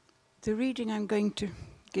The reading I'm going to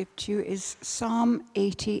give to you is Psalm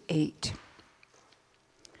 88.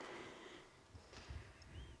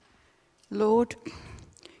 Lord,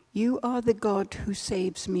 you are the God who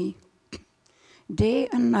saves me. Day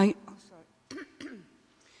and night,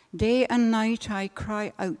 day and night I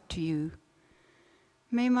cry out to you.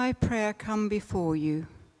 May my prayer come before you.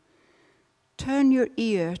 Turn your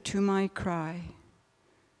ear to my cry.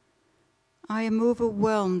 I am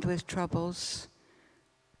overwhelmed with troubles,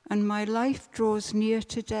 and my life draws near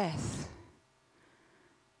to death.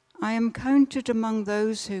 I am counted among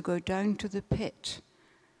those who go down to the pit.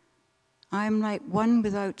 I am like one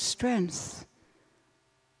without strength.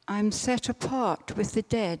 I am set apart with the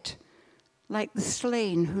dead, like the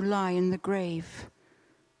slain who lie in the grave,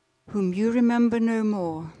 whom you remember no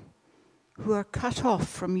more, who are cut off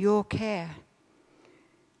from your care.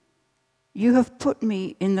 You have put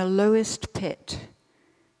me in the lowest pit,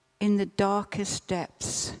 in the darkest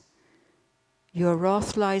depths. Your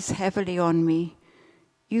wrath lies heavily on me.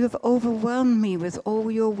 You have overwhelmed me with all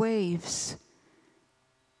your waves.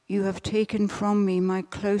 You have taken from me my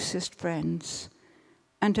closest friends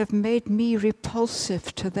and have made me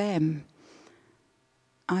repulsive to them.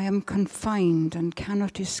 I am confined and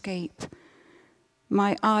cannot escape.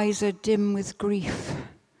 My eyes are dim with grief.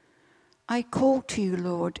 I call to you,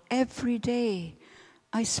 Lord, every day.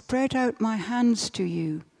 I spread out my hands to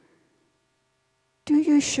you. Do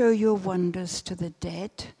you show your wonders to the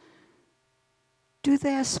dead? Do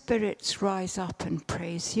their spirits rise up and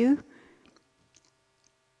praise you?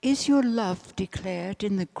 Is your love declared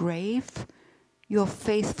in the grave, your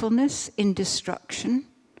faithfulness in destruction?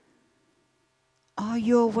 Are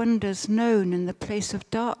your wonders known in the place of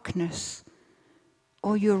darkness,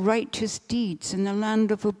 or your righteous deeds in the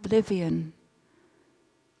land of oblivion?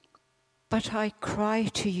 But I cry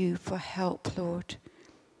to you for help, Lord.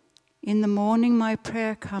 In the morning my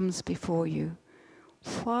prayer comes before you.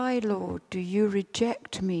 Why, Lord, do you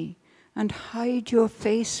reject me and hide your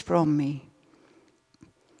face from me?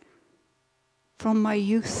 From my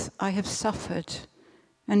youth I have suffered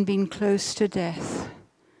and been close to death.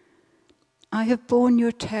 I have borne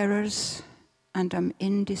your terrors and am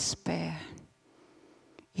in despair.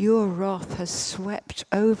 Your wrath has swept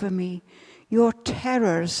over me. Your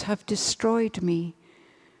terrors have destroyed me.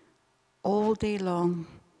 All day long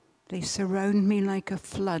they surround me like a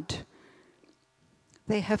flood.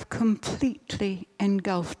 They have completely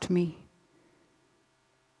engulfed me.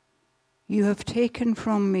 You have taken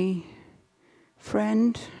from me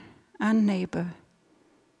friend and neighbor.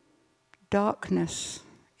 Darkness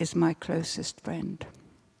is my closest friend.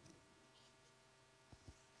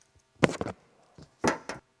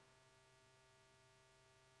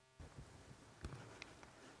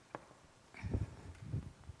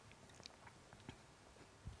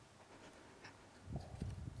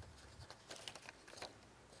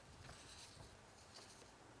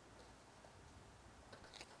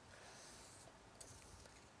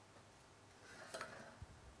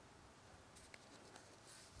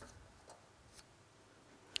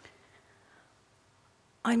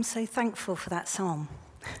 I'm so thankful for that psalm,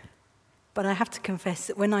 but I have to confess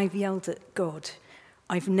that when I've yelled at God,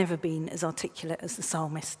 I've never been as articulate as the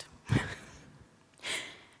psalmist.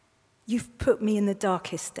 You've put me in the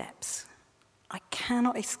darkest depths. I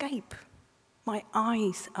cannot escape. My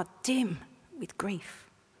eyes are dim with grief.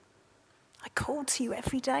 I call to you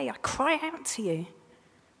every day. I cry out to you.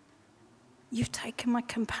 You've taken my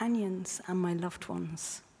companions and my loved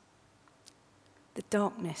ones. The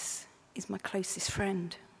darkness is my closest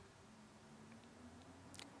friend.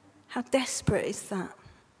 How desperate is that?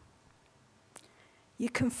 You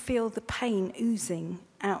can feel the pain oozing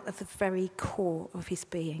out of the very core of his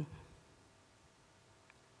being.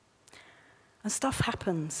 And stuff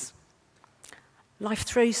happens. Life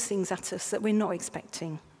throws things at us that we're not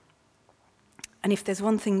expecting. And if there's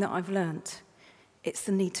one thing that I've learnt, it's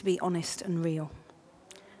the need to be honest and real.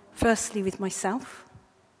 Firstly, with myself.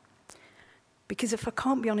 Because if I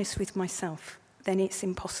can't be honest with myself, then it's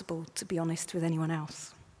impossible to be honest with anyone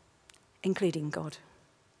else, including God.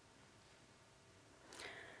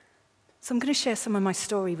 So I'm going to share some of my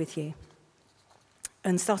story with you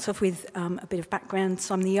and start off with a bit of background.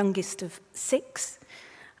 So I'm the youngest of 6,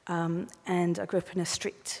 and I grew up in a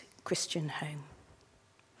strict Christian home.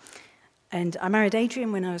 And I married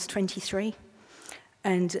Adrian when I was 23,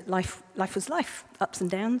 and life was life, ups and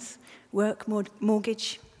downs, work,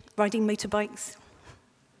 mortgage, riding motorbikes,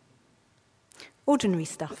 ordinary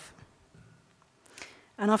stuff.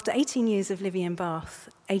 And after 18 years of living in Bath,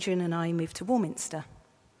 Adrian and I moved to Warminster.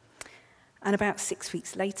 And about 6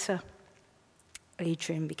 weeks later,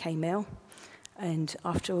 Adrian became ill And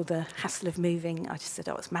after all the hassle of moving, I just said,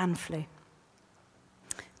 oh, it's man flu.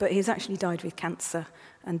 But he's actually died with cancer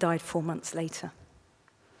and died 4 months later.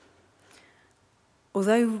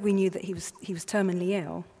 Although we knew that he was terminally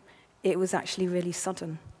ill, it was actually really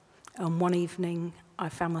sudden. One evening, I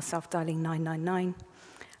found myself dialing 999,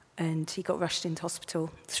 and he got rushed into hospital.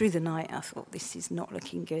 Through the night, I thought, this is not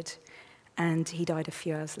looking good. And he died a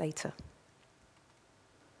few hours later.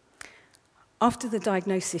 After the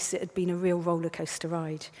diagnosis, it had been a real roller coaster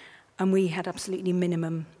ride, and we had absolutely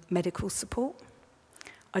minimum medical support.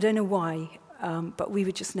 I don't know why, but we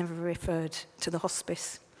were just never referred to the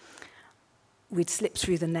hospice. We'd slipped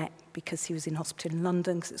through the net because he was in hospital in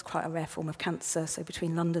London, because it's quite a rare form of cancer. So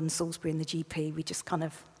between London, Salisbury, and the GP, we just kind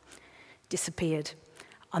of disappeared.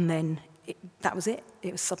 And then that was it.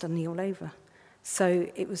 It was suddenly all over. So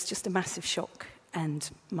it was just a massive shock and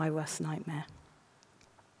my worst nightmare.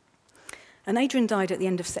 And Adrian died at the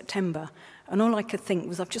end of September, and all I could think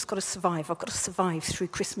was, I've just got to survive. I've got to survive through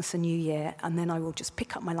Christmas and New Year, and then I will just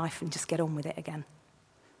pick up my life and just get on with it again.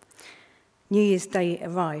 New Year's Day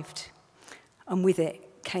arrived, and with it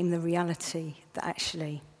came the reality that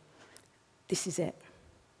actually, this is it.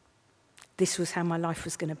 This was how my life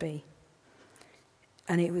was going to be.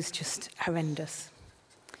 And it was just horrendous.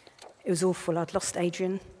 It was awful. I'd lost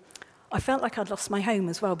Adrian. I felt like I'd lost my home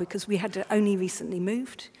as well, because we had only recently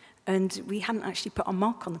moved, and we hadn't actually put our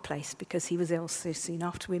mark on the place because he was ill so soon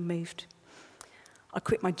after we moved. I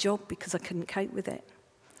quit my job because I couldn't cope with it.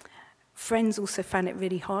 Friends also found it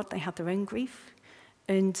really hard. They had their own grief.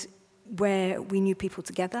 And where we knew people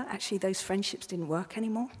together, actually those friendships didn't work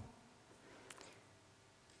anymore.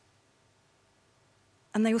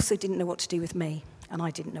 And they also didn't know what to do with me, and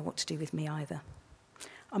I didn't know what to do with me either.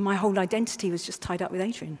 And my whole identity was just tied up with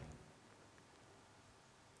Adrian.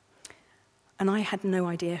 And I had no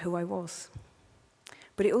idea who I was.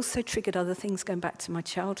 But it also triggered other things going back to my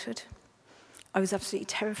childhood. I was absolutely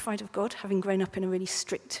terrified of God, having grown up in a really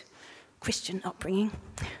strict Christian upbringing.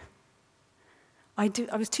 I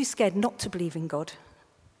was too scared not to believe in God.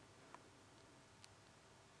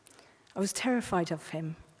 I was terrified of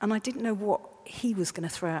him, and I didn't know what he was going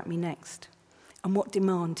to throw at me next, and what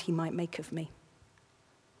demand he might make of me.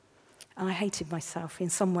 And I hated myself.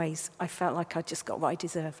 In some ways, I felt like I'd just got what I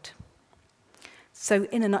deserved. So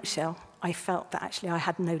in a nutshell, I felt that actually I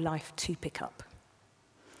had no life to pick up.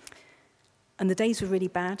 And the days were really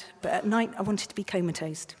bad, but at night I wanted to be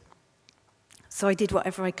comatose. So I did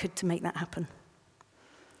whatever I could to make that happen.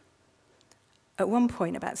 At one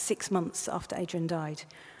point, about 6 months after Adrian died,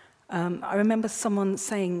 I remember someone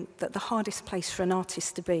saying that the hardest place for an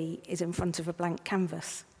artist to be is in front of a blank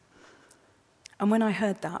canvas. And when I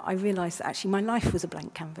heard that, I realised that actually my life was a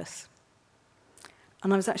blank canvas.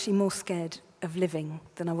 And I was actually more scared of living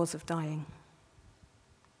than I was of dying.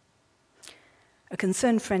 A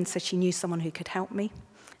concerned friend said she knew someone who could help me,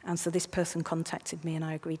 and so this person contacted me and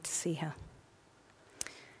I agreed to see her.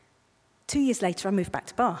 2 years later, I moved back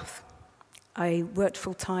to Bath. I worked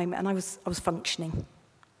full-time and I was functioning.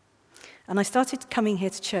 And I started coming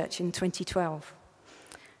here to church in 2012.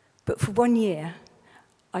 But for 1 year,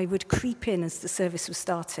 I would creep in as the service was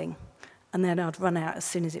starting, and then I'd run out as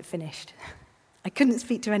soon as it finished. I couldn't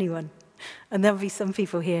speak to anyone, and there'll be some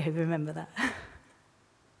people here who remember that.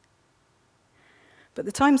 But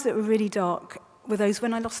the times that were really dark were those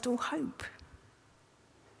when I lost all hope,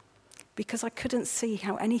 because I couldn't see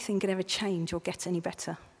how anything could ever change or get any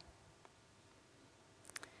better.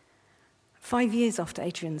 5 years after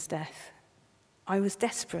Adrian's death, I was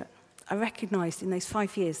desperate. I recognised in those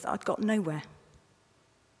 5 years that I'd got nowhere.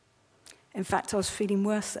 In fact, I was feeling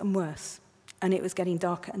worse and worse, and it was getting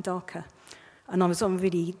darker and darker, and I was on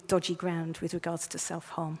really dodgy ground with regards to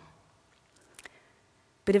self-harm.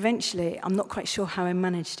 But eventually, I'm not quite sure how I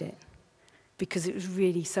managed it, because it was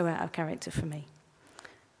really so out of character for me.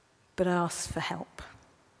 But I asked for help.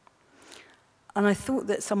 And I thought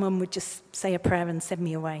that someone would just say a prayer and send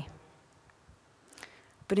me away.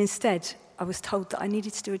 But instead, I was told that I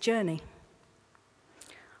needed to do a journey.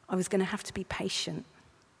 I was going to have to be patient,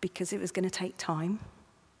 because it was going to take time.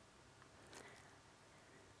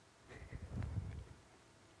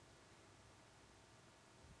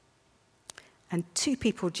 And 2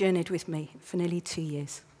 people journeyed with me for nearly 2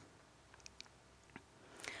 years.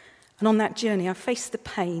 And on that journey, I faced the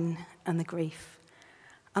pain and the grief.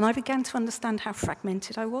 And I began to understand how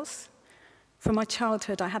fragmented I was. From my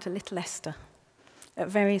childhood, I had a little Esther at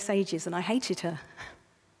various ages, and I hated her.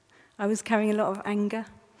 I was carrying a lot of anger,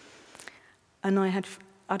 and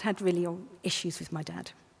I'd had really issues with my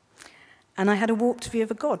dad. And I had a warped view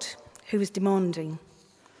of a God who was demanding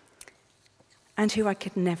and who I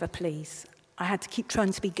could never please. I had to keep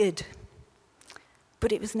trying to be good.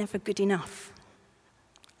 But it was never good enough.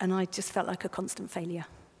 And I just felt like a constant failure.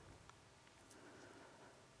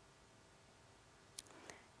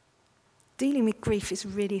 Dealing with grief is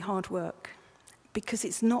really hard work because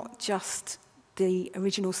it's not just the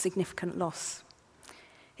original significant loss.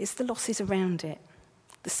 It's the losses around it,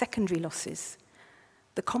 the secondary losses,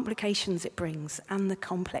 the complications it brings, and the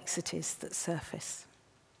complexities that surface.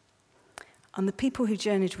 And the people who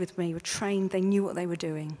journeyed with me were trained, they knew what they were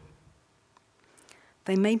doing.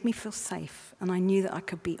 They made me feel safe, and I knew that I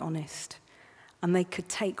could be honest, and they could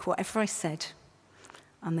take whatever I said,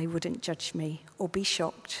 and they wouldn't judge me or be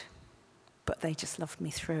shocked, but they just loved me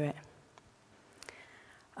through it.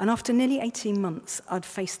 And after nearly 18 months, I'd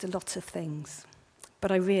faced a lot of things,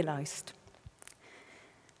 but I realised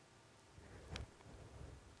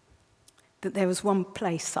that there was one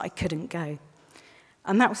place that I couldn't go,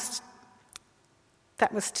 and that was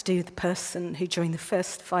to do with the person who, during the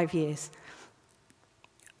first 5 years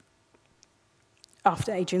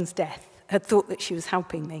after Adrian's death, had thought that she was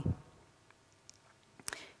helping me.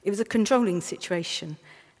 It was a controlling situation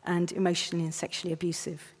and emotionally and sexually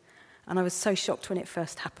abusive. And I was so shocked when it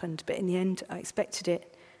first happened, but in the end, I expected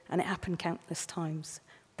it, and it happened countless times.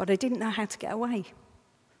 But I didn't know how to get away,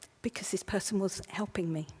 because this person was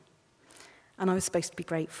helping me. And I was supposed to be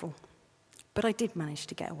grateful. But I did manage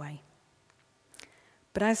to get away.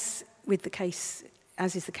 But as is the case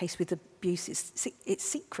with abuse, it's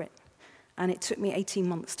secret. And it took me 18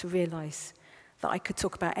 months to realise that I could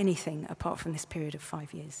talk about anything apart from this period of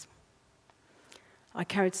 5 years. I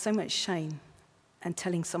carried so much shame, and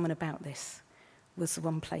telling someone about this was the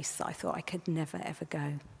one place that I thought I could never, ever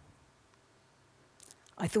go.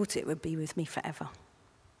 I thought it would be with me forever.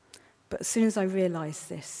 But as soon as I realised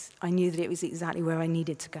this, I knew that it was exactly where I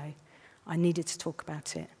needed to go. I needed to talk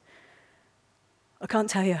about it. I can't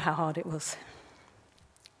tell you how hard it was.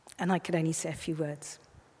 And I could only say a few words.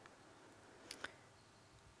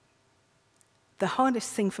 The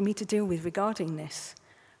hardest thing for me to deal with regarding this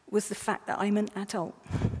was the fact that I'm an adult.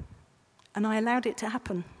 And I allowed it to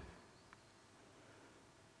happen.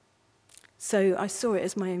 So I saw it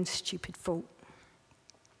as my own stupid fault.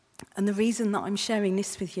 And the reason that I'm sharing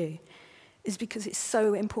this with you is because it's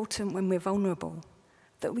so important when we're vulnerable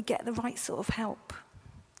that we get the right sort of help.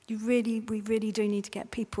 We really do need to get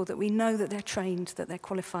people that we know that they're trained, that they're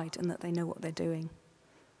qualified, and that they know what they're doing.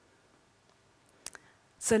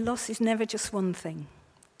 So loss is never just one thing.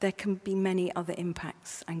 There can be many other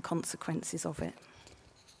impacts and consequences of it.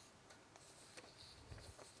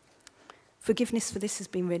 Forgiveness for this has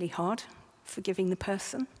been really hard, forgiving the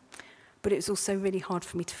person, but it was also really hard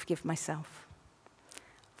for me to forgive myself.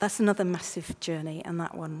 That's another massive journey, and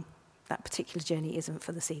that particular journey isn't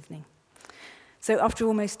for this evening. So after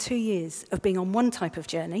almost 2 years of being on one type of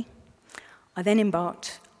journey, I then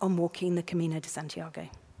embarked on walking the Camino de Santiago.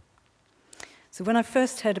 So when I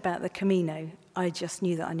first heard about the Camino, I just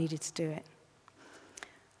knew that I needed to do it.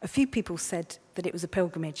 A few people said that it was a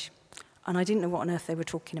pilgrimage, and I didn't know what on earth they were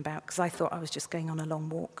talking about, because I thought I was just going on a long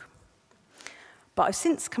walk. But I've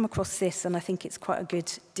since come across this, and I think it's quite a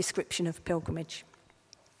good description of pilgrimage.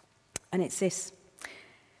 And it's this. It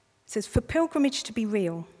says, for pilgrimage to be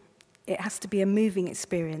real, it has to be a moving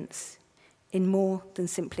experience in more than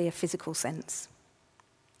simply a physical sense.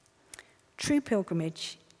 True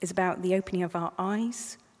pilgrimage is about the opening of our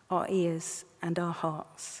eyes, our ears, and our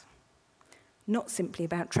hearts, not simply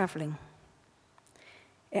about travelling.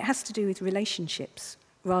 It has to do with relationships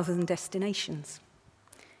rather than destinations.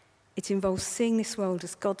 It involves seeing this world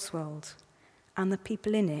as God's world and the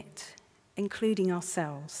people in it, including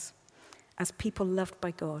ourselves, as people loved by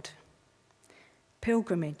God.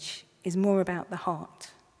 Pilgrimage is more about the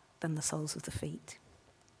heart than the soles of the feet.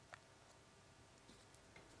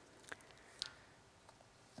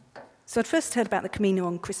 So I'd first heard about the Camino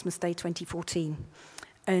on Christmas Day 2014,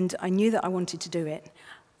 and I knew that I wanted to do it.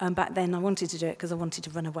 Back then, I wanted to do it because I wanted to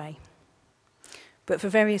run away. But for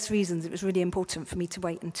various reasons, it was really important for me to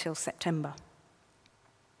wait until September.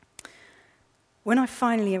 When I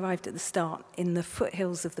finally arrived at the start in the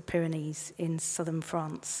foothills of the Pyrenees in southern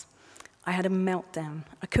France, I had a meltdown.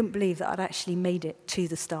 I couldn't believe that I'd actually made it to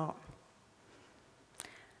the start.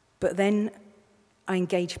 But then I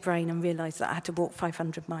engaged brain and realised that I had to walk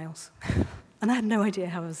 500 miles. And I had no idea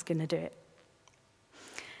how I was going to do it.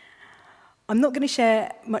 I'm not going to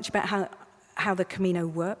share much about how the Camino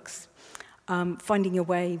works, finding your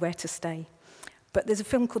way, where to stay. But there's a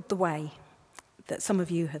film called The Way that some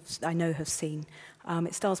of you I know have seen.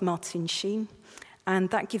 It stars Martin Sheen, and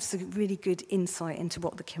that gives a really good insight into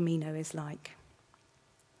what the Camino is like.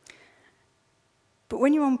 But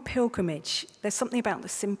when you're on pilgrimage, there's something about the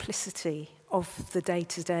simplicity of the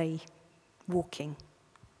day-to-day walking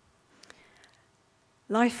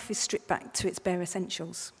life is stripped back to its bare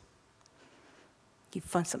essentials. You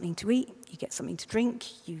find something to eat, you get something to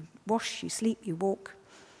drink, you wash, you sleep, you walk.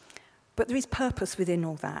 But there is purpose within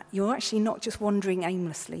all that. You're actually not just wandering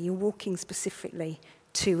aimlessly, you're walking specifically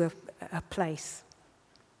to a place.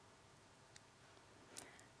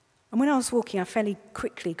 And when I was walking, I fairly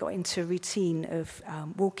quickly got into a routine of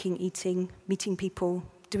walking, eating, meeting people,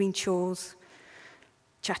 doing chores,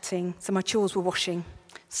 chatting. So my chores were washing.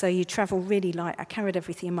 So you travel really light. I carried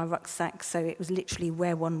everything in my rucksack, so it was literally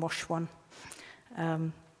wear one, wash one.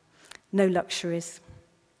 No luxuries.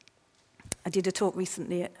 I did a talk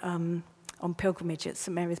recently on pilgrimage at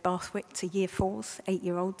St Mary's Bathwick to year 4s,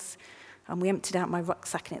 8-year-olds. And we emptied out my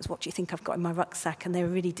rucksack, and it's, what do you think I've got in my rucksack? And they were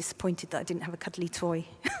really disappointed that I didn't have a cuddly toy.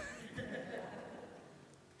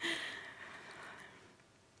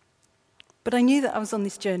 But I knew that I was on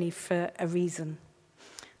this journey for a reason.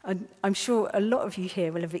 I'm sure a lot of you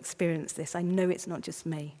here will have experienced this. I know it's not just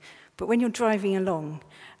me. But when you're driving along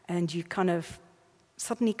and you kind of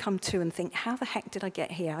suddenly come to and think, how the heck did I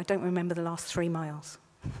get here? I don't remember the last 3 miles.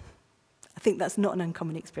 I think that's not an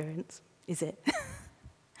uncommon experience, is it?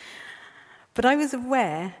 But I was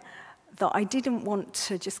aware that I didn't want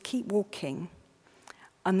to just keep walking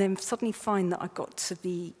and then suddenly find that I got to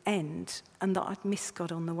the end and that I'd missed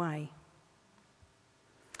God on the way.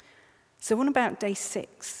 So on about day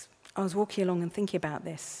 6, I was walking along and thinking about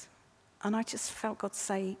this, and I just felt God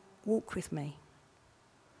say, walk with me.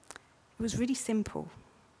 It was really simple.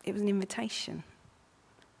 It was an invitation.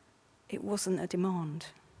 It wasn't a demand.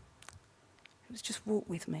 It was just walk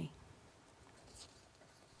with me.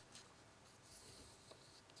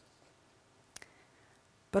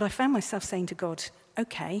 But I found myself saying to God,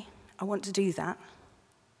 okay, I want to do that,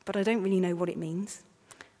 but I don't really know what it means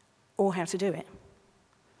or how to do it.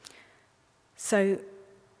 So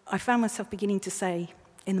I found myself beginning to say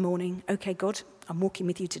in the morning, okay, God, I'm walking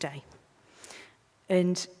with you today.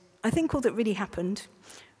 And I think all that really happened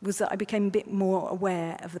was that I became a bit more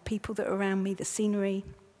aware of the people that were around me, the scenery.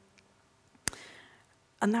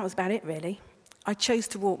 And that was about it, really. I chose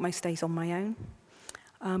to walk most days on my own.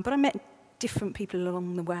 But I met different people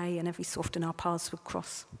along the way, and every so often our paths would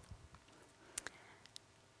cross.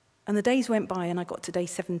 And the days went by, and I got to day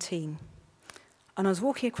 17. And I was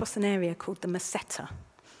walking across an area called the Meseta.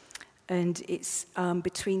 And it's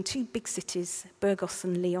between 2 big cities, Burgos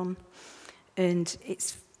and Lyon. And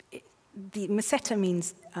the Meseta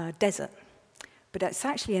means desert. But it's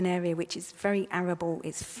actually an area which is very arable,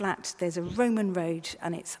 it's flat, there's a Roman road,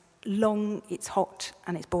 and it's long, it's hot,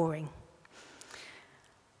 and it's boring.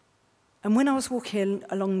 And when I was walking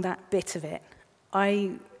along that bit of it,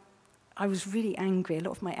 I was really angry. A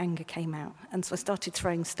lot of my anger came out. And so I started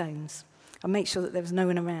throwing stones. I made sure that there was no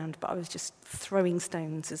one around, but I was just throwing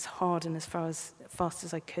stones as hard and as fast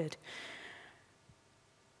as I could.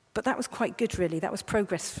 But that was quite good, really. That was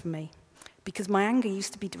progress for me, because my anger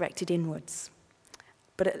used to be directed inwards,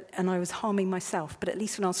 and I was harming myself. But at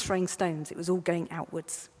least when I was throwing stones, it was all going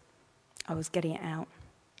outwards. I was getting it out.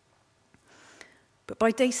 But by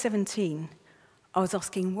day 17, I was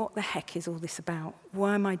asking, what the heck is all this about?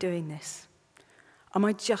 Why am I doing this? Am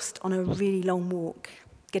I just on a really long walk,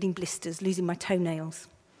 getting blisters, losing my toenails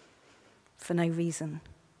for no reason?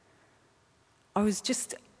 I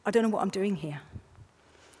don't know what I'm doing here.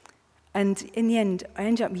 And in the end, I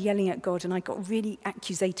ended up yelling at God, and I got really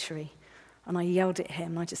accusatory. And I yelled at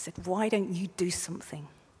him, and I just said, why don't you do something?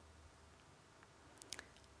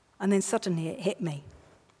 And then suddenly it hit me.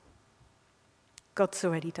 God's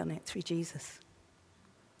already done it through Jesus.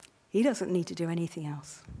 He doesn't need to do anything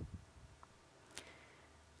else.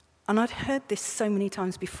 And I'd heard this so many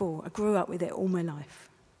times before. I grew up with it all my life.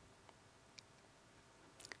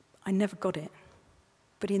 I never got it.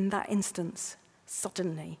 But in that instance,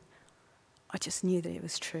 suddenly, I just knew that it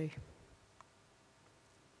was true.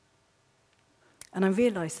 And I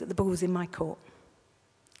realized that the ball was in my court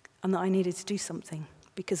and that I needed to do something.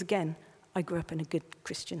 Because again, I grew up in a good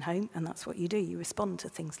Christian home, and that's what you do. You respond to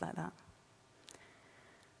things like that.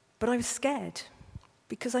 But I was scared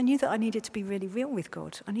because I knew that I needed to be really real with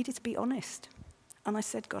God. I needed to be honest. And I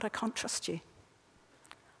said, God, I can't trust you.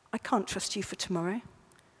 I can't trust you for tomorrow.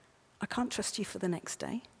 I can't trust you for the next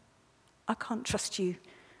day. I can't trust you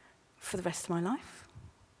for the rest of my life.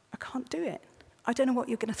 I can't do it. I don't know what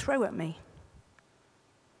you're going to throw at me.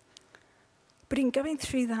 But in going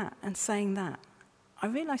through that and saying that, I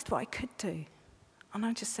realized what I could do. And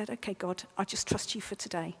I just said, okay, God, I just trust you for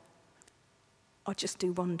today. I'll just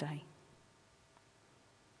do one day.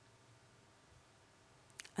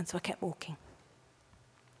 And so I kept walking.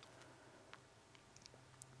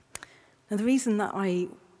 Now, the reason that I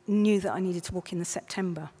knew that I needed to walk in the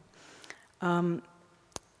September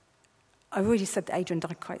I've already said that Adrian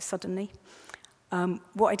died quite suddenly.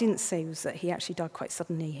 What I didn't say was that he actually died quite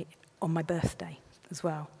suddenly on my birthday as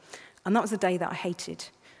well. And that was a day that I hated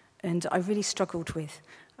and I really struggled with.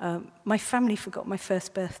 My family forgot my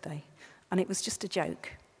first birthday, and it was just a joke.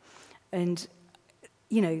 And,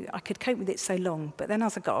 you know, I could cope with it so long, but then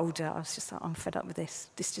as I got older, I was just like, I'm fed up with this.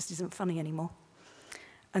 This just isn't funny anymore.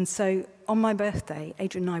 And so on my birthday,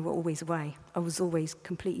 Adrian and I were always away. I was always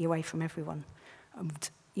completely away from everyone. And,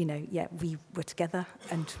 you know, yeah, we were together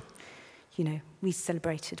and, you know, we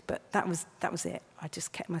celebrated, but that was it. I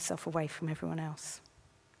just kept myself away from everyone else.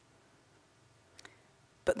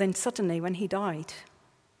 But then suddenly, when he died,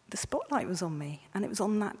 the spotlight was on me, and it was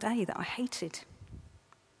on that day that I hated.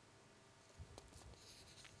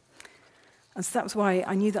 And so that was why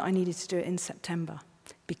I knew that I needed to do it in September,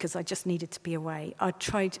 because I just needed to be away. I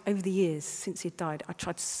tried, over the years since he'd died, I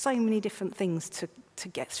tried so many different things to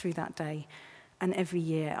get through that day, and every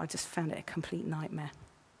year I just found it a complete nightmare.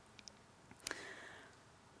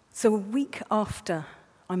 So a week after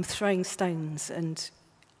I'm throwing stones and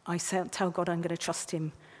I tell God I'm going to trust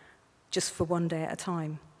him just for one day at a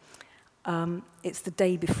time, it's the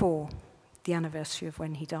day before the anniversary of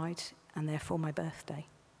when he died, and therefore my birthday.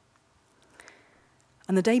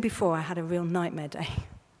 And the day before, I had a real nightmare day.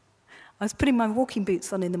 I was putting my walking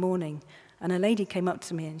boots on in the morning, and a lady came up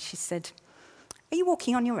to me and she said, "Are you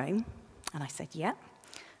walking on your own?" And I said, "Yeah."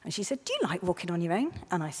 And she said, "Do you like walking on your own?"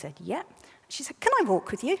 And I said, "Yeah." She said, "Can I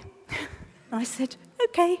walk with you?" And I said,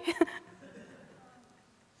 "Okay."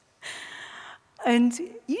 And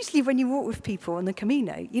usually when you walk with people on the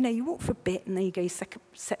Camino, you know, you walk for a bit and then you go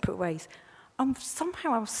separate ways.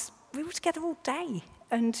 Somehow we were together all day,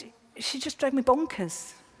 and she just drove me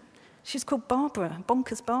bonkers. She's called Barbara,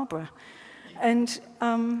 Bonkers Barbara. And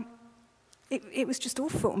it was just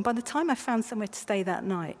awful. And by the time I found somewhere to stay that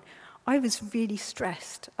night, I was really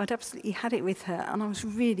stressed. I'd absolutely had it with her, and I was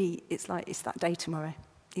really, it's like, it's that day tomorrow.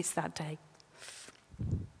 It's that day.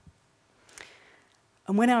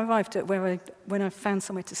 And when I arrived at when I found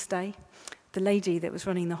somewhere to stay, the lady that was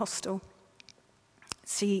running the hostel,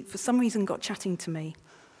 she, for some reason, got chatting to me,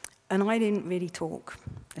 and I didn't really talk,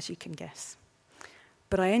 as you can guess.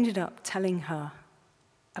 But I ended up telling her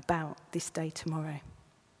about this day tomorrow,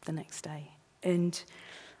 the next day. And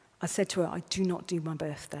I said to her, I do not do my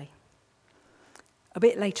birthday. A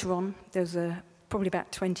bit later on, there was probably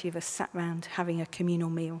about 20 of us sat round having a communal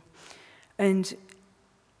meal. And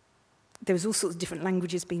there was all sorts of different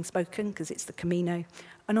languages being spoken because it's the Camino.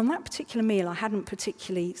 And on that particular meal, I hadn't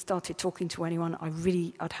particularly started talking to anyone.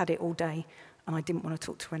 I'd had it all day, and I didn't want to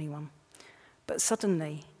talk to anyone. But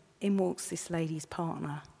suddenly, in walks this lady's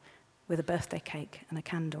partner with a birthday cake and a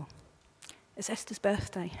candle. It's Esther's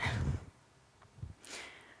birthday.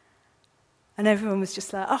 And everyone was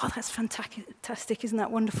just like, "Oh, that's fantastic. Isn't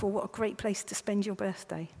that wonderful? What a great place to spend your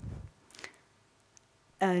birthday."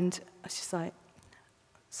 And I was just like,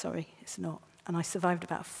 "Sorry, it's not." And I survived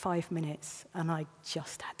about 5 minutes, and I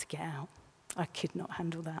just had to get out. I could not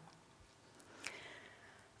handle that.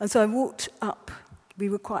 And so I walked up. We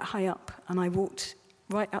were quite high up, and I walked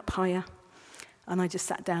right up higher, and I just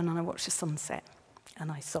sat down and I watched the sunset,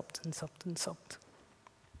 and I sobbed and sobbed and sobbed.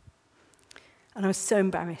 And I was so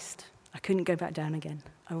embarrassed. I couldn't go back down again.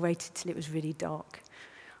 I waited till it was really dark.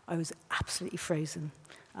 I was absolutely frozen,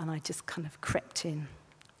 and I just kind of crept in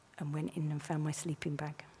and went in and found my sleeping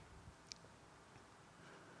bag.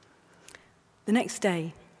 The next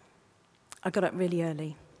day, I got up really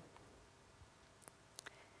early,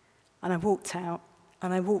 and I walked out,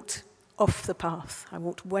 and I walked off the path. I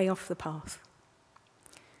walked way off the path,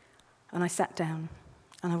 and I sat down,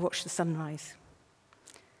 and I watched the sunrise,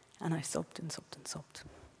 and I sobbed and sobbed and sobbed.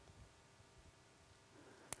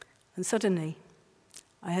 And suddenly,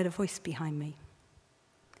 I heard a voice behind me,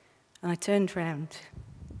 and I turned round,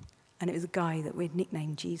 and it was a guy that we'd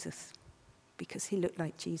nicknamed Jesus, because he looked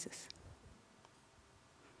like Jesus.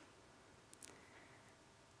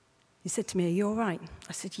 He said to me, "Are you all right?"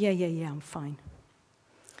 I said, yeah, I'm fine.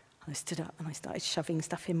 And I stood up and I started shoving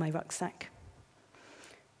stuff in my rucksack.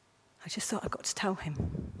 I just thought, I've got to tell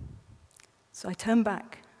him. So I turned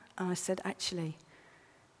back and I said, "Actually,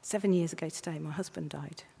 7 years ago today, my husband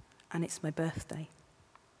died, and it's my birthday."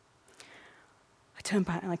 I turned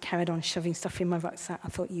back and I carried on shoving stuff in my rucksack. I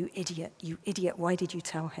thought, you idiot, why did you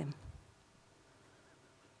tell him?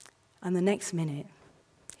 And the next minute,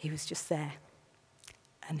 he was just there.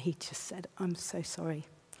 And he just said, "I'm so sorry."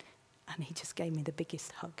 And he just gave me the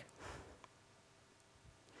biggest hug.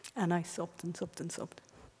 And I sobbed and sobbed and sobbed.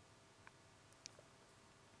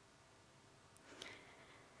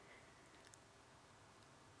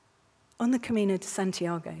 On the Camino de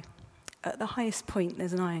Santiago, at the highest point,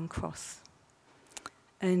 there's an iron cross.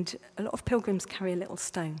 And a lot of pilgrims carry a little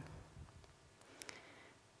stone.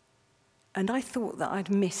 And I thought that I'd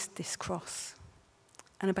missed this cross.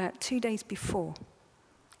 And about 2 days before,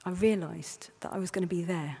 I realised that I was going to be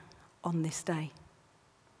there on this day.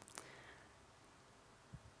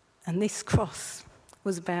 And this cross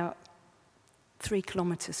was about 3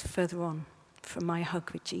 kilometres further on from my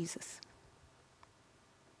hug with Jesus.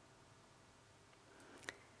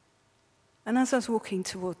 And as I was walking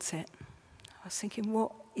towards it, I was thinking,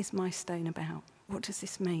 what is my stone about? What does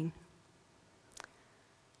this mean?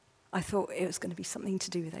 I thought it was going to be something to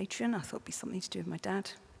do with Adrian. I thought it'd be something to do with my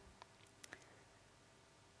dad.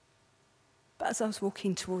 But as I was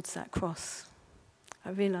walking towards that cross,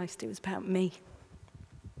 I realised it was about me.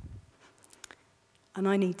 And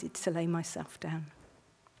I needed to lay myself down.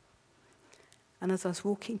 And as I was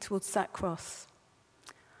walking towards that cross,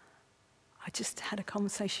 I just had a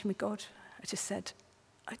conversation with God. I just said,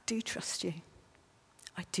 I do trust you.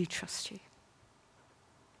 I do trust you.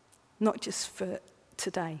 Not just for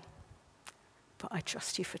today, but I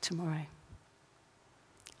trust you for tomorrow.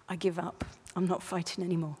 I give up. I'm not fighting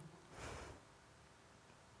anymore.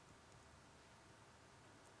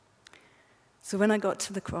 So when I got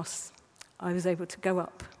to the cross, I was able to go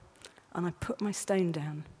up and I put my stone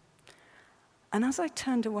down. And as I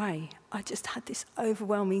turned away, I just had this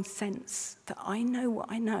overwhelming sense that I know what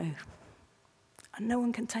I know. And no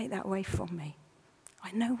one can take that away from me.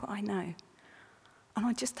 I know what I know. And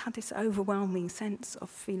I just had this overwhelming sense of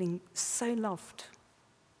feeling so loved.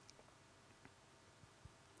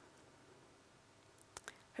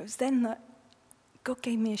 It was then that God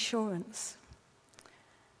gave me assurance.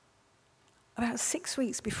 About 6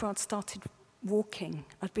 weeks before I'd started walking,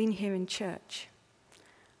 I'd been here in church,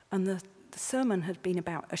 and the sermon had been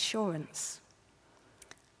about assurance.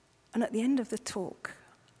 And at the end of the talk,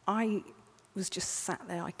 I was just sat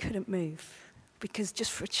there. I couldn't move, because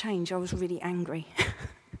just for a change, I was really angry.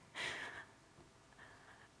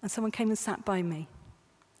 And someone came and sat by me,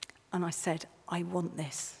 and I said, I want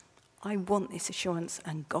this. I want this assurance,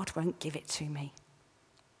 and God won't give it to me.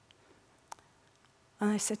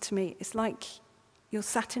 And they said to me, it's like you're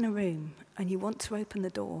sat in a room and you want to open the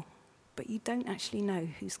door, but you don't actually know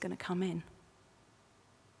who's going to come in.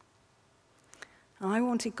 And I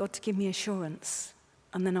wanted God to give me assurance,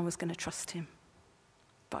 and then I was going to trust him.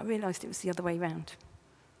 But I realised it was the other way around.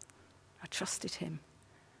 I trusted him,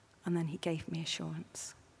 and then he gave me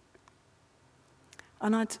assurance.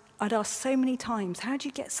 And I'd asked so many times, how do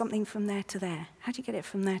you get something from there to there? How do you get it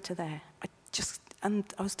from there to there? And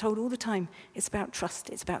I was told all the time, it's about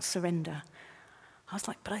trust, it's about surrender. I was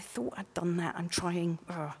like, but I thought I'd done that, I'm trying.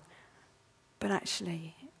 But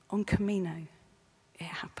actually, on Camino, it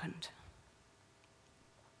happened.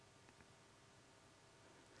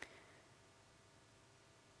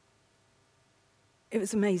 It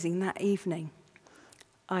was amazing. That evening,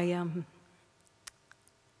 I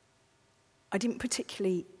didn't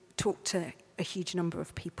particularly talk to a huge number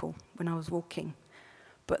of people when I was walking,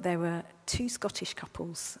 but there were 2 Scottish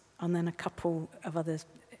couples and then a couple of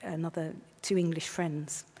another 2 English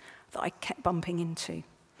friends that I kept bumping into.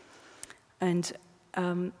 And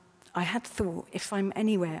I had thought, if I'm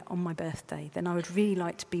anywhere on my birthday, then I would really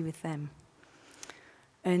like to be with them.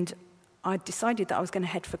 And I decided that I was going to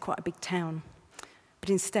head for quite a big town. But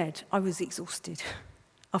instead, I was exhausted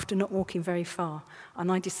after not walking very far, and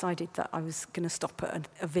I decided that I was going to stop at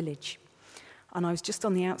a village. And I was just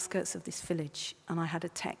on the outskirts of this village, and I had a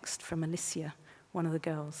text from Alicia, one of the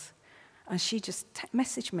girls, and she just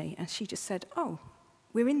messaged me, and she just said, oh,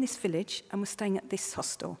 we're in this village, and we're staying at this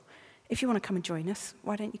hostel. If you want to come and join us,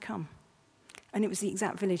 why don't you come? And it was the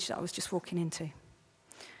exact village that I was just walking into.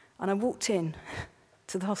 And I walked in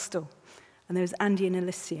to the hostel, and there was Andy and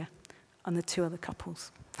Alicia, and the 2 other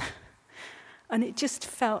couples. And it just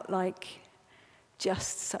felt like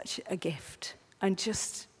just such a gift and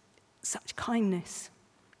just such kindness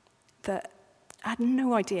that I had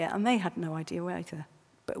no idea, and they had no idea either,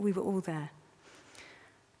 but we were all there.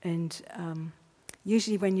 And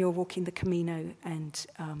usually when you're walking the Camino and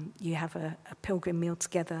you have a pilgrim meal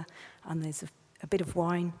together and there's a bit of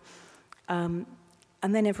wine, and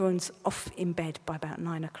then everyone's off in bed by about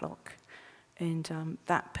 9 o'clock. And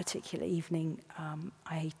that particular evening,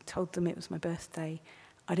 I told them it was my birthday.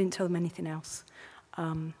 I didn't tell them anything else.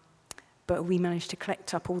 But we managed to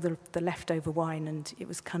collect up all the leftover wine, and it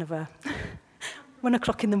was kind of a 1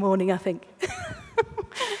 o'clock in the morning, I think.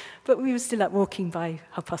 But we were still out walking by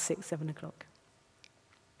 6:30, 7 o'clock.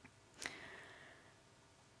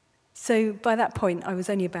 So by that point, I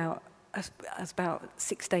was only about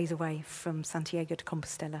 6 days away from Santiago de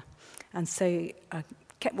Compostela. And so I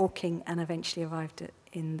kept walking and eventually arrived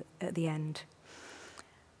at the end.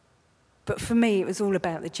 But for me, it was all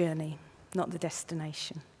about the journey, not the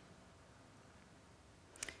destination.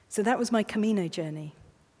 So that was my Camino journey,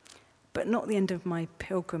 but not the end of my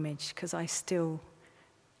pilgrimage, because I still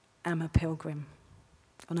am a pilgrim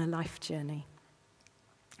on a life journey.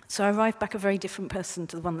 So I arrived back a very different person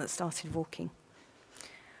to the one that started walking.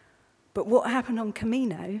 But what happened on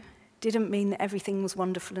Camino didn't mean that everything was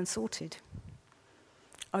wonderful and sorted.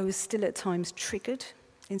 I was still at times triggered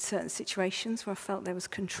in certain situations where I felt there was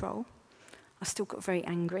control. I still got very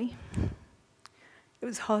angry. It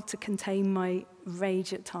was hard to contain my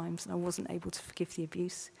rage at times, and I wasn't able to forgive the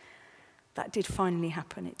abuse. That did finally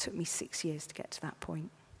happen. It took me 6 years to get to that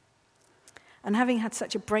point. And having had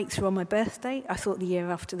such a breakthrough on my birthday, I thought the year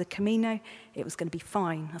after the Camino, it was going to be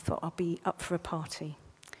fine. I thought I'd be up for a party.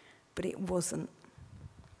 But it wasn't.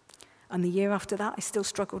 And the year after that, I still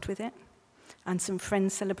struggled with it. And some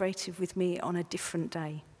friends celebrated with me on a different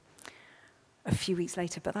day a few weeks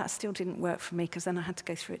later. But that still didn't work for me, because then I had to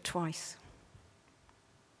go through it twice.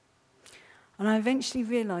 And I eventually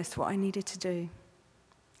realized what I needed to do.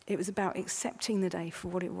 It was about accepting the day for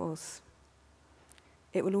what it was.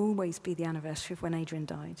 It will always be the anniversary of when Adrian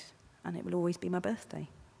died, and it will always be my birthday.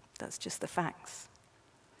 That's just the facts.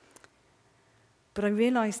 But I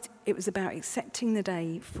realized it was about accepting the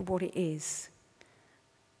day for what it is,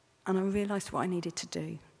 and I realized what I needed to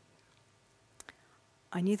do.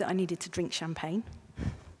 I knew that I needed to drink champagne,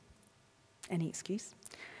 any excuse,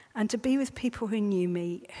 and to be with people who knew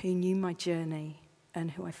me, who knew my journey,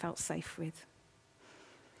 and who I felt safe with.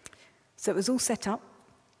 So it was all set up.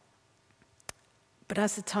 But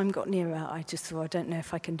as the time got nearer, I just thought, I don't know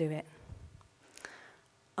if I can do it.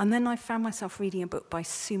 And then I found myself reading a book by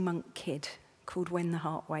Sue Monk Kidd called When the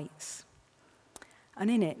Heart Waits. And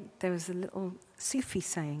in it, there was a little Sufi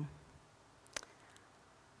saying,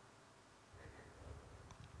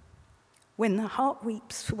 when the heart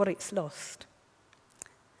weeps for what it's lost,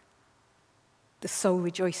 the soul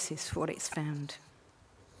rejoices for what it's found.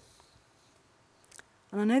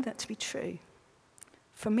 And I know that to be true.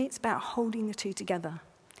 For me, it's about holding the two together.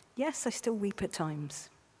 Yes, I still weep at times.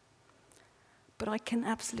 But I can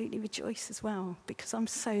absolutely rejoice as well, because I'm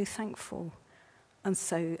so thankful and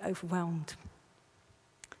so overwhelmed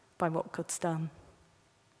by what God's done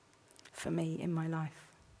for me in my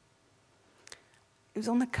life. It was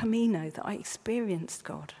on the Camino that I experienced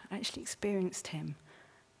God. I actually experienced him.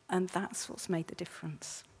 And that's what's made the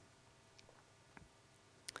difference.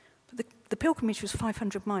 But the pilgrimage was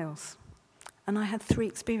 500 miles. And I had 3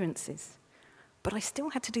 experiences, but I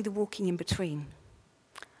still had to do the walking in between.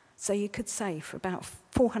 So you could say for about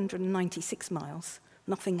 496 miles,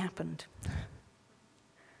 nothing happened.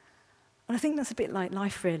 And I think that's a bit like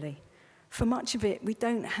life, really. For much of it, we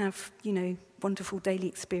don't have, wonderful daily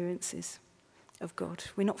experiences of God.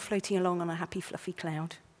 We're not floating along on a happy, fluffy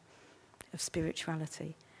cloud of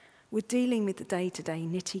spirituality. We're dealing with the day-to-day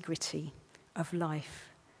nitty-gritty of life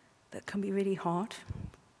that can be really hard,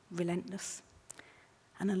 relentless,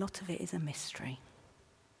 and a lot of it is a mystery.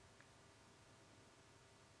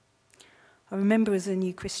 I remember as a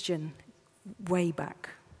new Christian, way back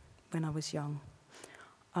when I was young,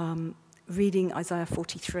 reading Isaiah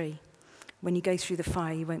 43, when you go through the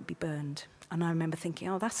fire, you won't be burned. And I remember thinking,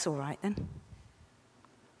 oh, that's all right then.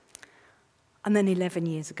 And then 11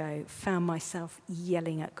 years ago, found myself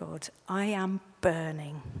yelling at God, I am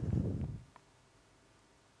burning.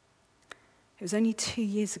 It was only 2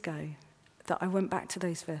 years ago that I went back to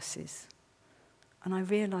those verses, and I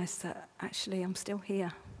realized that actually I'm still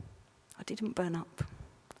here. I didn't burn up.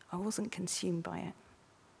 I wasn't consumed by it.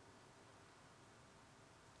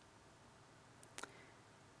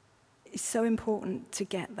 It's so important to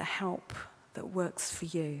get the help that works for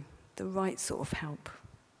you, the right sort of help.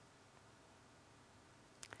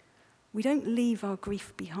 We don't leave our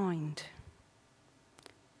grief behind.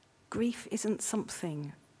 Grief isn't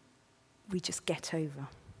something we just get over.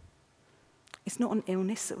 It's not an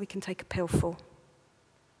illness that we can take a pill for.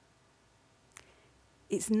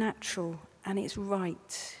 It's natural and it's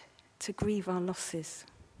right to grieve our losses.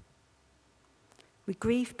 We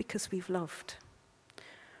grieve because we've loved.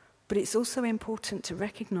 But it's also important to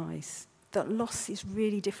recognize that loss is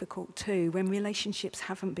really difficult too when relationships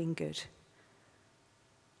haven't been good.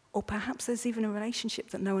 Or perhaps there's even a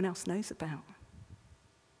relationship that no one else knows about.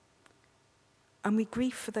 And we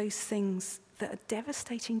grieve for those things that are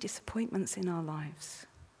devastating disappointments in our lives.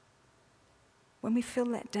 When we feel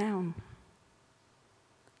let down,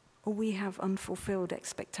 or we have unfulfilled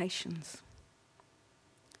expectations.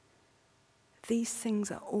 These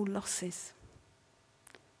things are all losses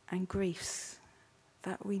and griefs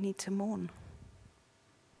that we need to mourn.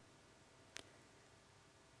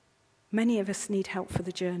 Many of us need help for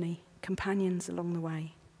the journey, companions along the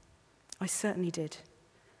way. I certainly did.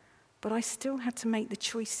 But I still had to make the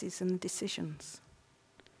choices and the decisions.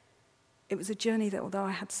 It was a journey that, although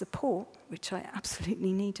I had support, which I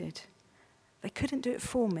absolutely needed, they couldn't do it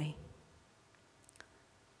for me.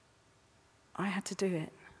 I had to do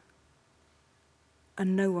it.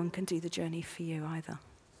 And no one can do the journey for you either.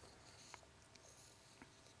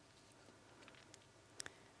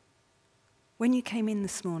 When you came in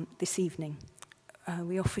this evening,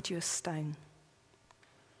 we offered you a stone.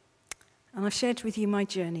 And I've shared with you my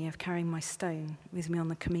journey of carrying my stone with me on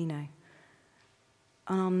the Camino.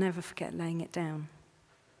 And I'll never forget laying it down.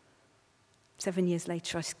 7 years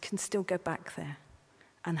later, I can still go back there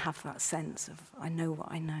and have that sense of, I know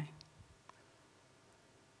what I know.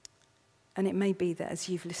 And it may be that as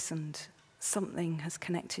you've listened, something has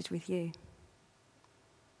connected with you.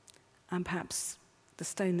 And perhaps the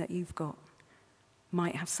stone that you've got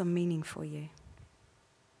might have some meaning for you.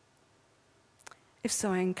 If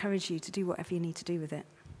so, I encourage you to do whatever you need to do with it.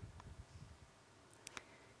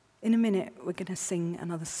 In a minute, we're going to sing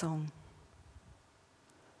another song.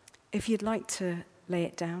 If you'd like to lay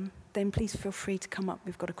it down, then please feel free to come up.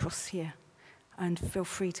 We've got a cross here. And feel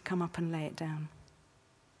free to come up and lay it down.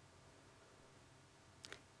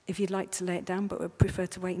 If you'd like to lay it down but would prefer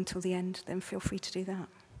to wait until the end, then feel free to do that.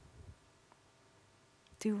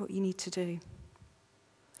 Do what you need to do.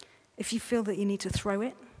 If you feel that you need to throw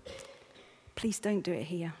it, please don't do it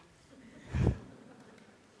here.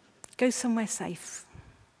 Go somewhere safe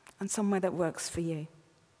and somewhere that works for you.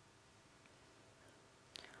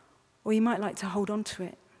 Or you might like to hold on to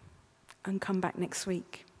it and come back next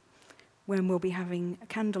week when we'll be having a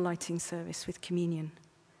candle lighting service with communion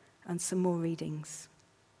and some more readings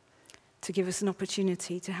to give us an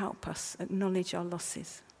opportunity to help us acknowledge our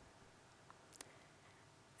losses.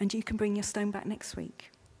 And you can bring your stone back next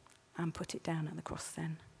week and put it down at the cross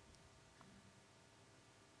then.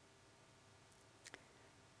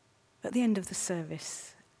 At the end of the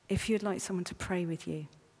service, if you'd like someone to pray with you,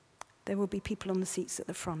 there will be people on the seats at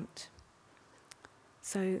the front.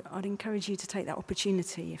 So I'd encourage you to take that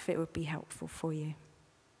opportunity if it would be helpful for you.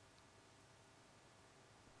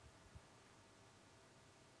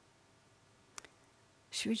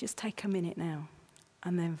 Should we just take a minute now?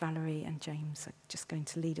 And then Valerie and James are just going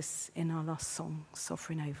to lead us in our last song,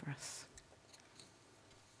 Sovereign Over Us.